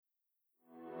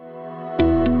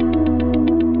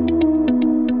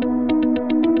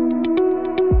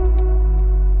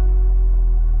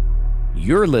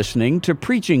You're listening to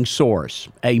Preaching Source,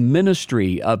 a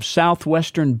ministry of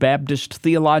Southwestern Baptist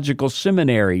Theological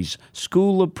Seminary's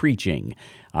School of Preaching.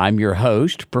 I'm your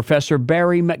host, Professor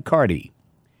Barry McCarty.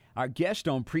 Our guest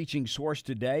on Preaching Source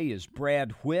today is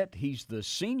Brad Whitt. He's the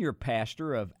senior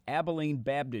pastor of Abilene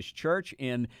Baptist Church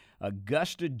in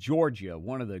Augusta, Georgia,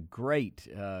 one of the great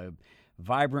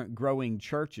vibrant, growing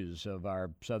churches of our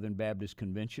Southern Baptist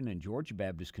Convention and Georgia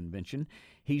Baptist Convention.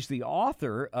 He's the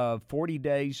author of 40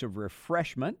 Days of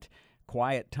Refreshment,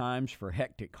 Quiet Times for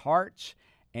Hectic Hearts,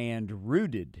 and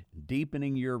Rooted,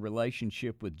 Deepening Your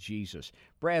Relationship with Jesus.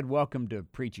 Brad, welcome to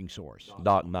Preaching Source.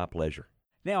 Doc, my pleasure.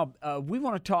 Now, we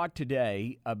want to talk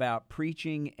today about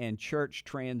preaching and church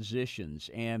transitions,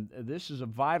 and this is a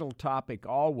vital topic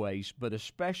always, but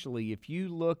especially if you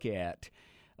look at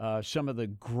some of the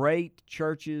great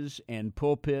churches and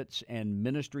pulpits and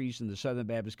ministries in the Southern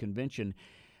Baptist Convention.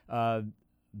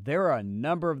 There are a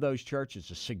number of those churches,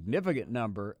 a significant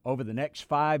number, over the next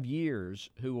 5 years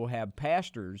who will have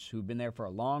pastors who've been there for a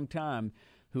long time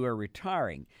who are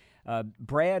retiring.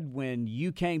 Brad, when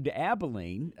you came to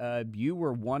Abilene, you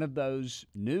were one of those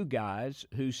new guys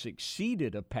who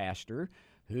succeeded a pastor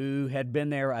who had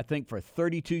been there, I think, for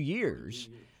 32 years.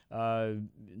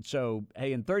 So,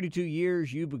 hey, in 32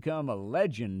 years, you become a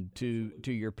legend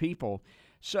to your people.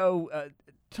 So,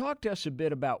 talk to us a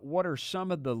bit about what are some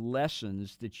of the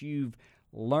lessons that you've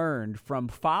learned from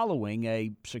following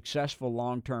a successful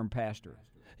long-term pastor?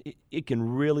 It can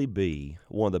really be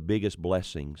one of the biggest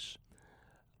blessings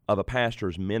of a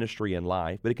pastor's ministry and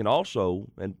life, but it can also,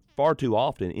 and far too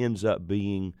often, ends up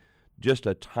being just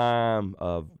a time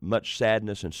of much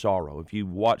sadness and sorrow. If you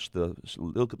watch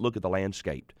look at the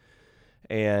landscape,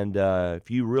 and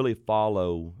if you really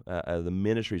follow the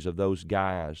ministries of those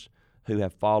guys who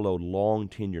have followed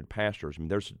long-tenured pastors, I mean,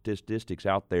 there's statistics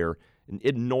out there, and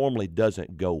it normally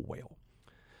doesn't go well.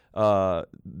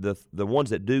 The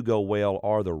ones that do go well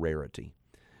are the rarity,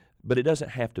 but it doesn't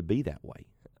have to be that way,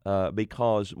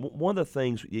 because one of the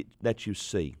things that you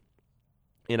see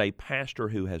in a pastor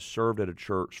who has served at a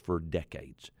church for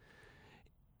decades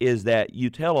is that you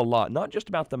tell a lot, not just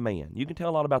about the man. You can tell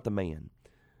a lot about the man,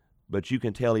 but you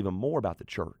can tell even more about the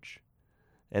church.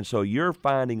 And so you're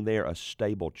finding there a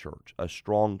stable church, a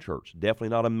strong church, definitely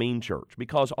not a mean church,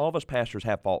 because all of us pastors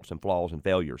have faults and flaws and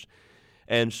failures.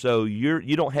 And so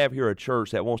you don't have here a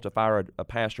church that wants to fire a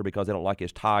pastor because they don't like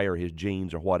his tie or his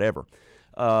jeans or whatever.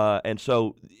 And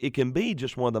so it can be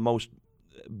just one of the most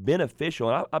beneficial.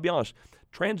 And I'll be honest,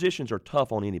 transitions are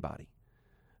tough on anybody.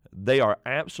 They are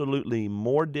absolutely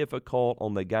more difficult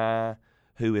on the guy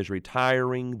who is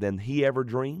retiring than he ever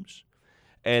dreams.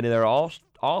 And they're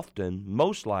often,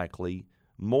 most likely,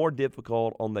 more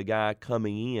difficult on the guy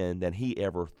coming in than he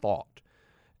ever thought.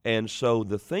 And so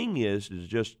the thing is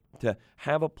just to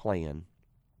have a plan,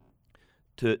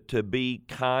 to be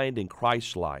kind and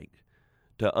Christ-like,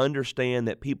 to understand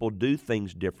that people do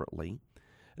things differently.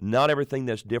 Not everything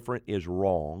that's different is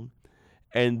wrong.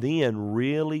 And then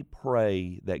really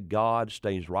pray that God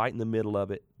stays right in the middle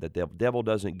of it, that the devil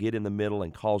doesn't get in the middle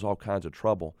and cause all kinds of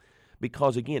trouble.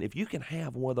 Because, again, if you can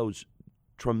have one of those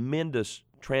tremendous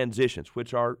transitions,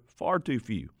 which are far too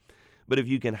few, but if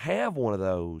you can have one of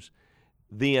those,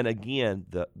 then, again,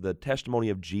 the testimony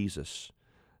of Jesus,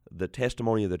 the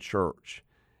testimony of the church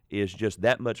is just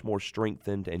that much more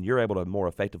strengthened, and you're able to more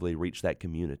effectively reach that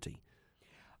community.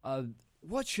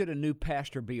 What should a new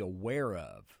pastor be aware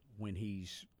of when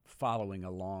he's following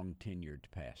a long-tenured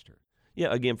pastor?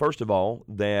 Yeah, again, first of all,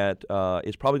 that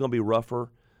it's probably going to be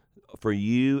rougher for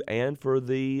you and for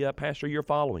the pastor you're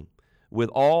following, with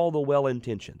all the well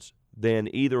intentions,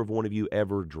 than either of one of you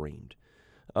ever dreamed.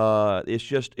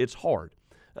 It's hard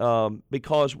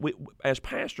because as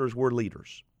pastors, we're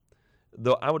leaders.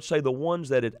 I would say the ones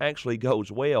that it actually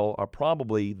goes well are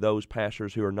probably those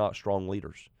pastors who are not strong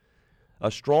leaders. A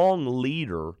strong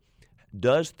leader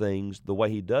does things the way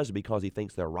he does because he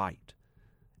thinks they're right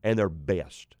and they're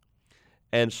best.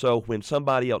 And so when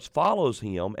somebody else follows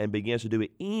him and begins to do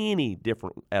it any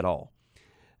different at all,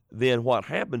 then what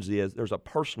happens is there's a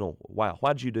personal, wow,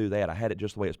 why'd you do that? I had it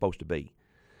just the way it's supposed to be.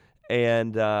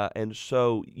 And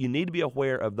so you need to be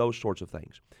aware of those sorts of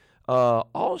things.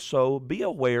 Also, be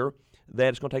aware that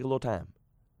it's going to take a little time.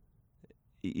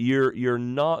 You're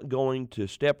not going to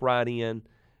step right in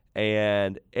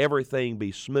and everything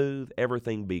be smooth,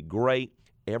 everything be great,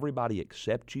 everybody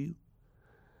accept you,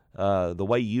 the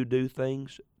way you do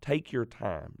things. Take your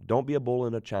time. Don't be a bull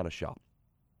in a china shop.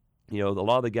 You know, a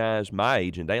lot of the guys my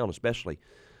age and down especially,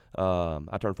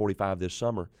 I turned 45 this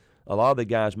summer, a lot of the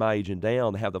guys my age and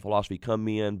down have the philosophy, come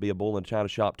in, be a bull in a china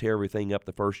shop, tear everything up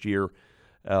the first year,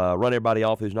 run everybody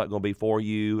off who's not going to be for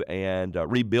you, and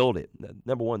rebuild it.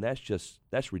 Number one,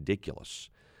 that's ridiculous.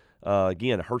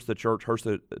 Again, it hurts the church, hurts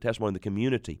the testimony of the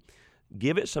community.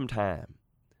 Give it some time.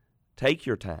 Take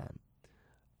your time.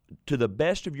 To the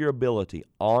best of your ability,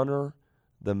 honor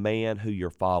the man who you're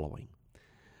following.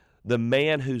 The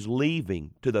man who's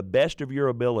leaving, to the best of your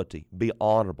ability, be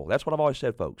honorable. That's what I've always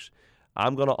said, folks.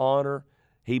 I'm going to honor.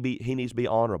 He needs to be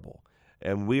honorable.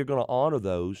 And we're going to honor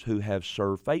those who have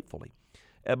served faithfully.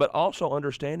 But also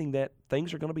understanding that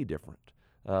things are going to be different.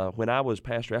 When I was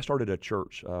pastor, I started a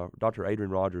church. Dr.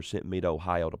 Adrian Rogers sent me to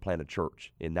Ohio to plant a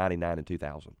church in 99 and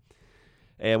 2000.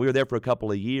 And we were there for a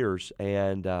couple of years,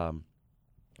 and the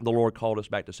Lord called us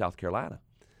back to South Carolina.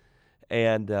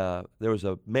 And there was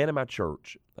a man in my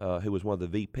church who was one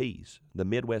of the VPs, the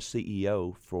Midwest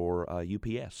CEO for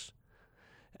UPS.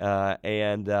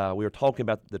 And we were talking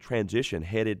about the transition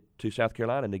headed to South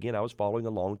Carolina. And again, I was following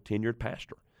along, tenured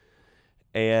pastor.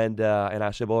 And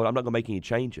I said, well, I'm not going to make any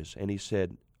changes. And he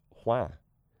said, why?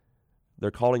 They're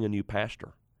calling a new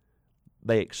pastor.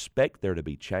 They expect there to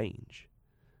be change.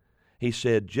 He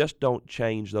said, just don't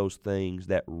change those things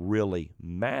that really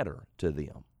matter to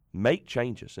them. Make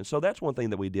changes. And so that's one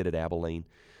thing that we did at Abilene.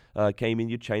 Came in,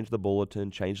 you change the bulletin,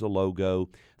 change the logo,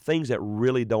 things that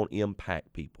really don't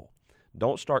impact people.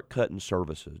 Don't start cutting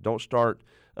services. Don't start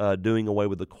doing away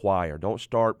with the choir. Don't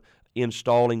start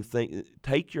installing things.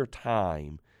 Take your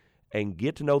time and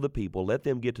get to know the people. Let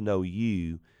them get to know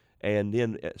you, and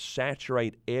then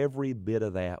saturate every bit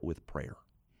of that with prayer.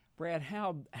 Brad,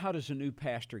 how does a new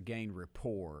pastor gain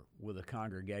rapport with a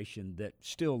congregation that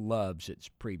still loves its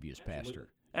previous pastor?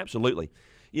 Absolutely.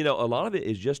 A lot of it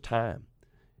is just time.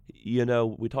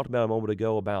 We talked about a moment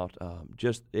ago about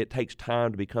just it takes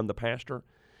time to become the pastor,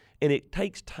 and it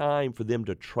takes time for them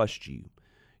to trust you.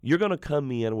 You're going to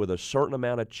come in with a certain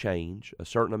amount of change, a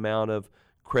certain amount of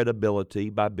credibility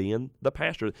by being the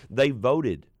pastor. They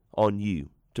voted on you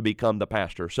to become the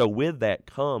pastor. So with that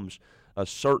comes a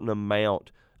certain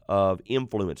amount of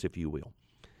influence, if you will.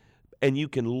 And you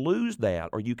can lose that,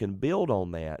 or you can build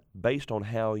on that based on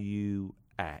how you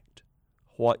act,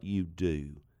 what you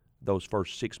do those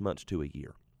first 6 months to a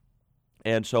year.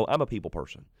 And so I'm a people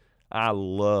person. I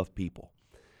love people.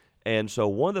 And so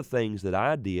one of the things that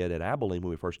I did at Abilene when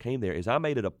we first came there is I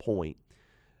made it a point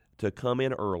to come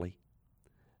in early,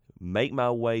 make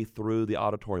my way through the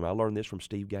auditorium. I learned this from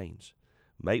Steve Gaines.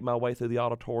 Make my way through the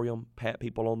auditorium, pat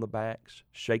people on the backs,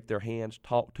 shake their hands,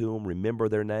 talk to them, remember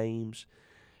their names,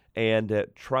 and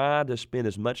try to spend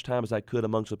as much time as I could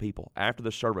amongst the people. After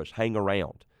the service, hang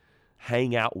around,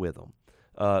 hang out with them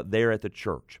there at the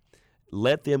church.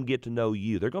 Let them get to know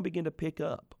you. They're going to begin to pick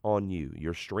up on you,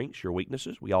 your strengths, your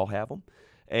weaknesses. We all have them.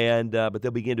 But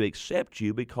they'll begin to accept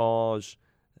you because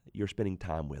you're spending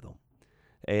time with them.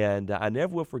 And I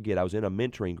never will forget, I was in a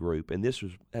mentoring group, and this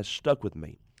has stuck with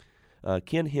me.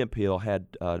 Ken Hemphill had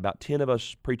about 10 of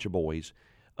us preacher boys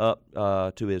up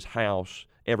to his house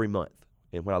every month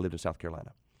when I lived in South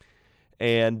Carolina.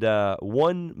 And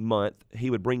 1 month, he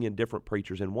would bring in different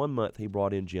preachers, and 1 month he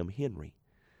brought in Jim Henry.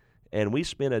 And we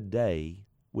spent a day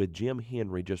with Jim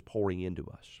Henry just pouring into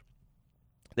us.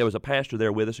 There was a pastor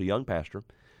there with us, a young pastor,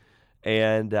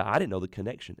 and I didn't know the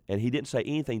connection. And he didn't say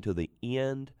anything till the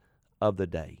end of the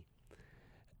day.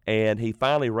 And he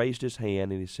finally raised his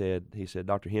hand and he said,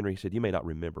 Dr. Henry, he said, you may not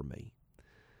remember me,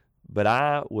 but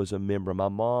I was a member. My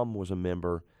mom was a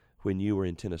member when you were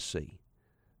in Tennessee.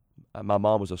 My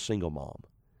mom was a single mom.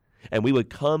 And we would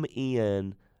come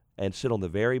in and sit on the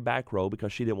very back row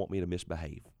because she didn't want me to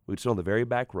misbehave. We'd sit on the very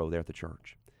back row there at the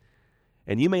church.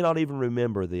 And you may not even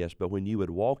remember this, but when you would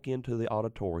walk into the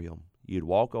auditorium, you'd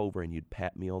walk over and you'd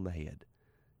pat me on the head.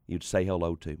 You'd say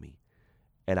hello to me.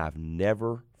 And I've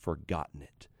never forgotten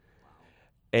it.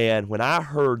 And when I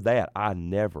heard that, I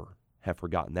never have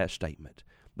forgotten that statement.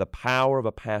 The power of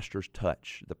a pastor's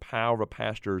touch, the power of a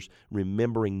pastor's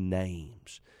remembering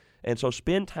names. And so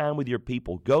spend time with your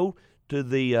people. Go to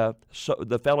the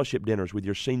fellowship dinners with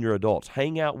your senior adults.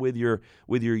 Hang out with your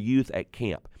youth at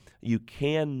camp. You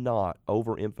cannot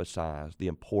overemphasize the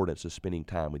importance of spending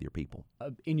time with your people.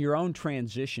 In your own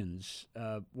transitions,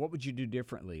 what would you do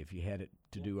differently if you had it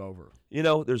to do over?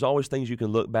 There's always things you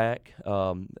can look back.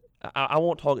 I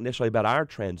won't talk necessarily about our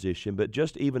transition, but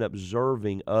just even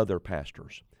observing other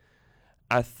pastors.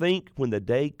 I think when the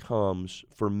day comes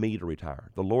for me to retire,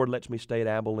 the Lord lets me stay at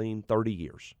Abilene 30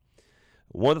 years.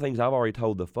 One of the things I've already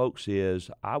told the folks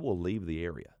is I will leave the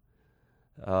area.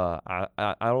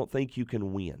 I don't think you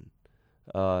can win.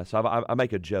 So I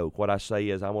make a joke. What I say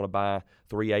is I want to buy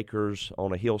 3 acres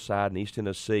on a hillside in East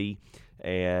Tennessee,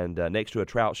 and next to a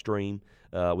trout stream,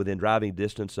 within driving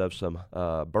distance of some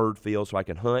bird fields so I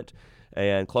can hunt,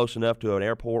 and close enough to an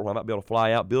airport where I might be able to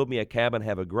fly out, build me a cabin,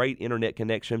 have a great internet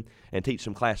connection, and teach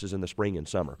some classes in the spring and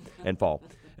summer and fall.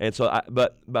 And so,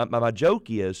 but my joke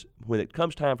is, when it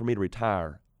comes time for me to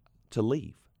retire, to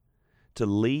leave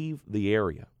the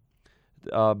area.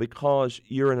 Because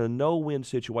you're in a no-win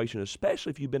situation,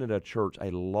 especially if you've been in a church a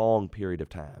long period of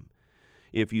time.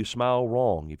 If you smile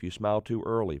wrong, if you smile too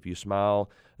early, if you smile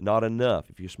not enough,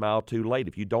 if you smile too late,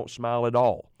 if you don't smile at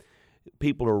all,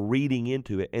 people are reading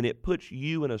into it, and it puts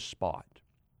you in a spot.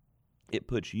 It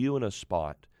puts you in a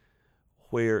spot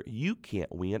where you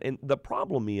can't win. And the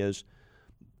problem is,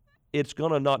 it's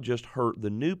going to not just hurt the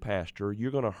new pastor,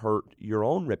 you're going to hurt your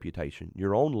own reputation,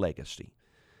 your own legacy.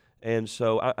 And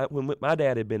so when my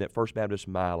dad had been at First Baptist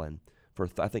Milan for,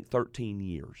 I think, 13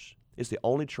 years. It's the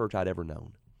only church I'd ever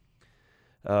known.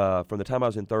 From the time I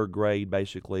was in third grade,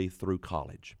 basically, through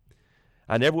college.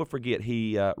 I never will forget,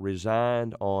 he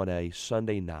resigned on a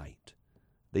Sunday night.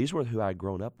 These were who I'd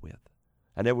grown up with.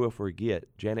 I never will forget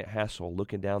Janet Hassel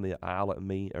looking down the aisle at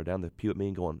me, or down the pew at me,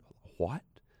 and going, "What?"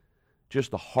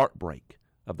 Just the heartbreak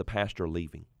of the pastor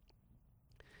leaving.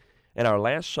 And our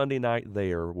last Sunday night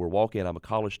there, we're walking. I'm a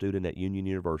college student at Union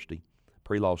University,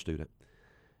 pre-law student.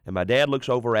 And my dad looks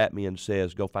over at me and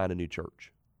says, "Go find a new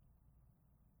church."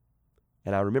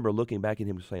 And I remember looking back at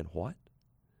him and saying, "What?"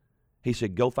 He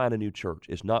said, "Go find a new church.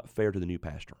 It's not fair to the new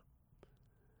pastor."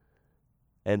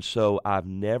 And so I've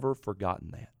never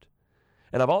forgotten that.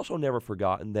 And I've also never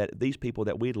forgotten that these people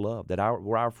that we loved, that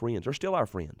were our friends, are still our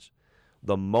friends.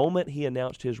 The moment he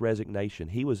announced his resignation,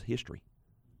 he was history.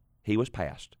 He was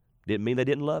past. Didn't mean they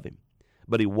didn't love him,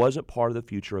 but he wasn't part of the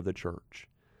future of the church.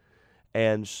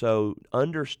 And so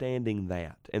understanding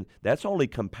that, and that's only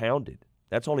compounded.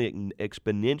 That's only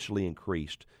exponentially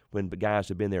increased when the guys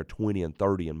have been there 20 and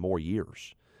 30 and more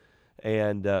years.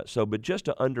 And but just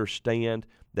to understand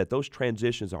that those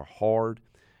transitions are hard,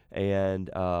 and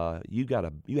you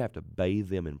have to bathe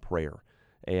them in prayer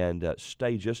and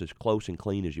stay just as close and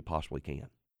clean as you possibly can.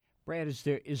 Brad,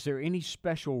 is there any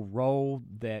special role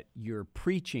that your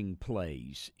preaching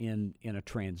plays in a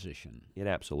transition? It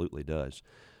absolutely does.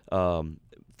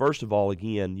 First of all,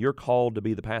 again, you're called to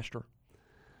be the pastor.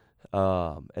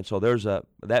 And so there's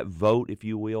that vote, if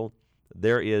you will.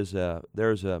 There's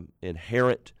a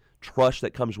inherent trust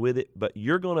that comes with it, but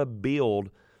you're going to build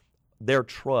their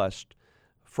trust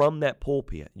from that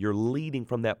pulpit. You're leading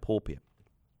from that pulpit.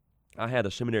 I had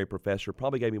a seminary professor,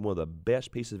 probably gave me one of the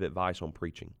best pieces of advice on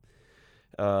preaching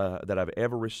that I've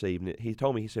ever received. And he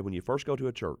told me, he said, when you first go to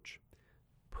a church,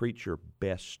 preach your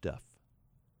best stuff.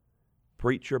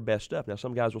 Preach your best stuff. Now,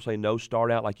 some guys will say, no,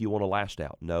 start out like you want to last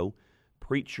out. No,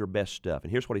 preach your best stuff.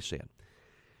 And here's what he said.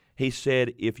 He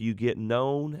said, if you get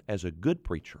known as a good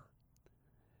preacher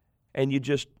and you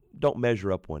just don't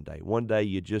measure up one day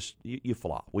you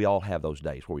flop. We all have those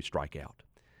days where we strike out.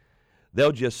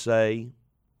 They'll just say,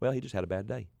 well, he just had a bad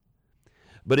day.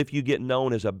 But if you get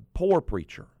known as a poor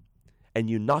preacher and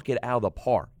you knock it out of the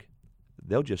park,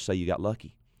 they'll just say you got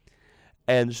lucky.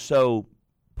 And so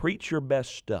preach your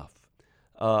best stuff.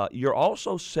 You're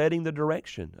also setting the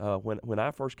direction. When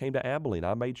I first came to Abilene,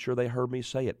 I made sure they heard me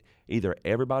say it. Either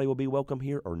everybody will be welcome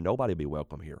here or nobody will be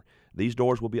welcome here. These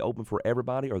doors will be open for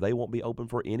everybody or they won't be open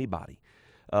for anybody.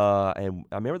 And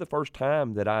I remember the first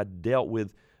time that I dealt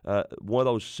with one of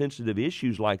those sensitive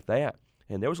issues like that,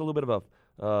 and there was a little bit of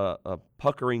a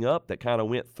puckering up that kind of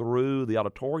went through the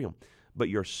auditorium. But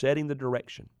you're setting the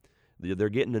direction. They're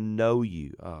getting to know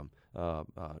you.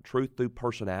 Truth through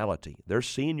personality. They're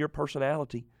seeing your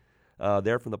personality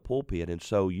there from the pulpit, and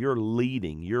so you're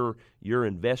leading, you're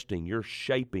investing, you're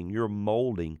shaping, you're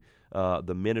molding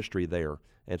the ministry there,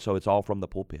 and so it's all from the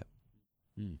pulpit.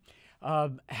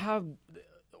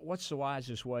 What's the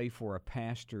wisest way for a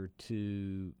pastor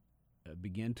to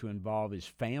begin to involve his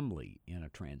family in a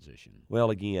transition?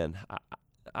 Well, again,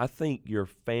 I think your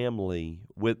family,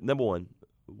 number one,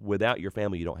 without your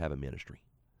family, you don't have a ministry.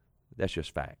 That's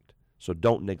just fact. So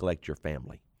don't neglect your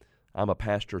family. I'm a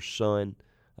pastor's son.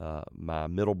 My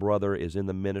middle brother is in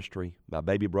the ministry. My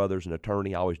baby brother's an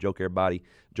attorney. I always joke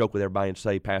with everybody and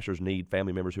say pastors need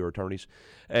family members who are attorneys.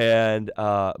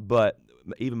 But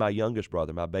even my youngest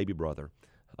brother, my baby brother,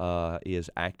 is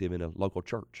active in a local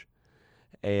church.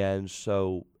 And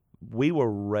so we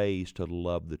were raised to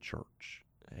love the church.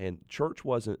 And church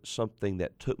wasn't something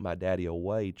that took my daddy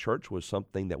away. Church was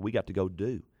something that we got to go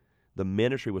do. The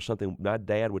ministry was something my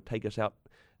dad would take us out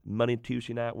Monday,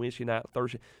 Tuesday night, Wednesday night,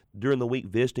 Thursday, during the week,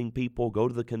 visiting people, go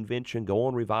to the convention, go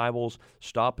on revivals,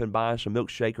 stop and buy some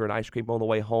milkshake or an ice cream on the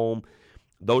way home.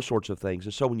 those sorts of things.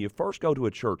 And so when you first go to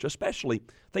a church, especially,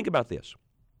 think about this.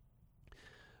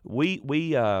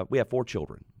 We have 4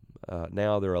 children.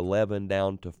 Now they're 11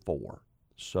 down to 4.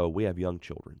 So we have young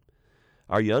children.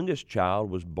 Our youngest child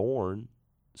was born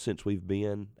since we've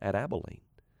been at Abilene.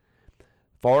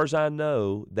 Far as I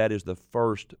know, that is the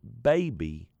first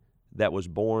baby that was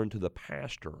born to the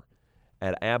pastor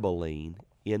at Abilene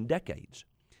in decades.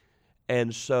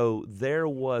 And so there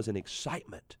was an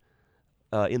excitement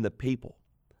in the people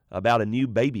about a new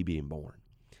baby being born.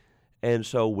 And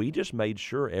so we just made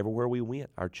sure everywhere we went,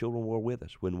 our children were with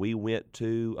us. When we went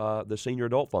to the senior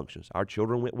adult functions, our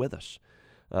children went with us.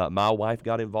 My wife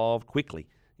got involved quickly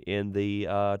in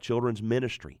the children's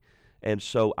ministry. And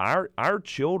so our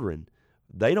children,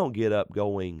 they don't get up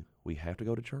going, we have to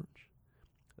go to church.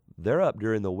 They're up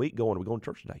during the week going, are we going to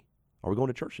church today? Are we going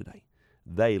to church today?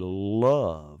 They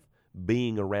love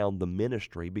being around the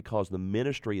ministry because the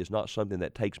ministry is not something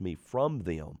that takes me from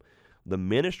them. The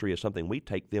ministry is something we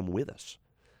take them with us.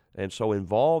 And so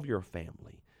involve your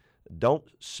family. Don't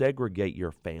segregate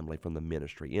your family from the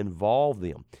ministry. Involve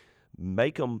them.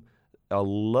 Make them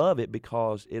love it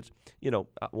because it's,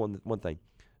 one thing.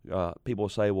 People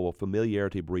say, well,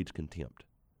 familiarity breeds contempt.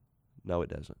 No, it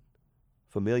doesn't.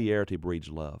 Familiarity breeds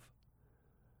love.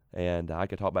 And I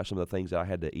could talk about some of the things that I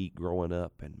had to eat growing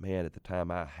up, and man, at the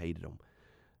time I hated them.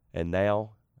 And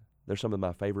now they're some of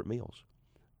my favorite meals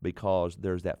because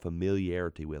there's that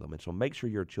familiarity with them. And so make sure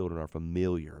your children are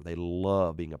familiar. They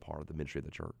love being a part of the ministry of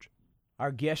the church.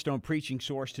 Our guest on Preaching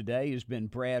Source today has been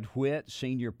Brad Whitt,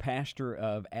 Senior Pastor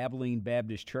of Abilene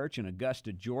Baptist Church in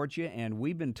Augusta, Georgia, and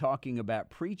we've been talking about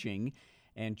preaching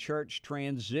and church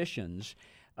transitions.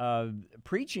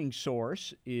 Preaching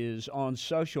Source is on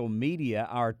social media.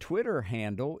 Our Twitter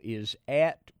handle is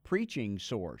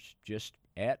 @PreachingSource, just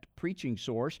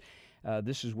 @PreachingSource.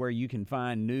 This is where you can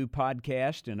find new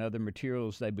podcasts and other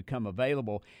materials they become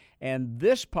available. And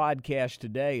this podcast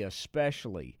today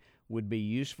especially would be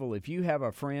useful if you have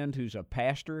a friend who's a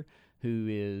pastor who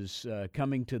is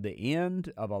coming to the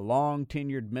end of a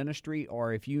long-tenured ministry,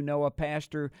 or if you know a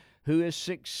pastor who is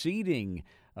succeeding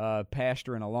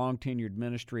pastor in a long-tenured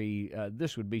ministry.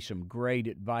 This would be some great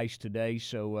advice today,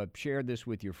 so share this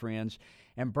with your friends.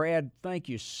 And Brad, thank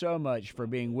you so much for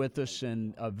being with us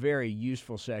in a very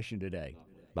useful session today.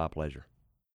 My pleasure.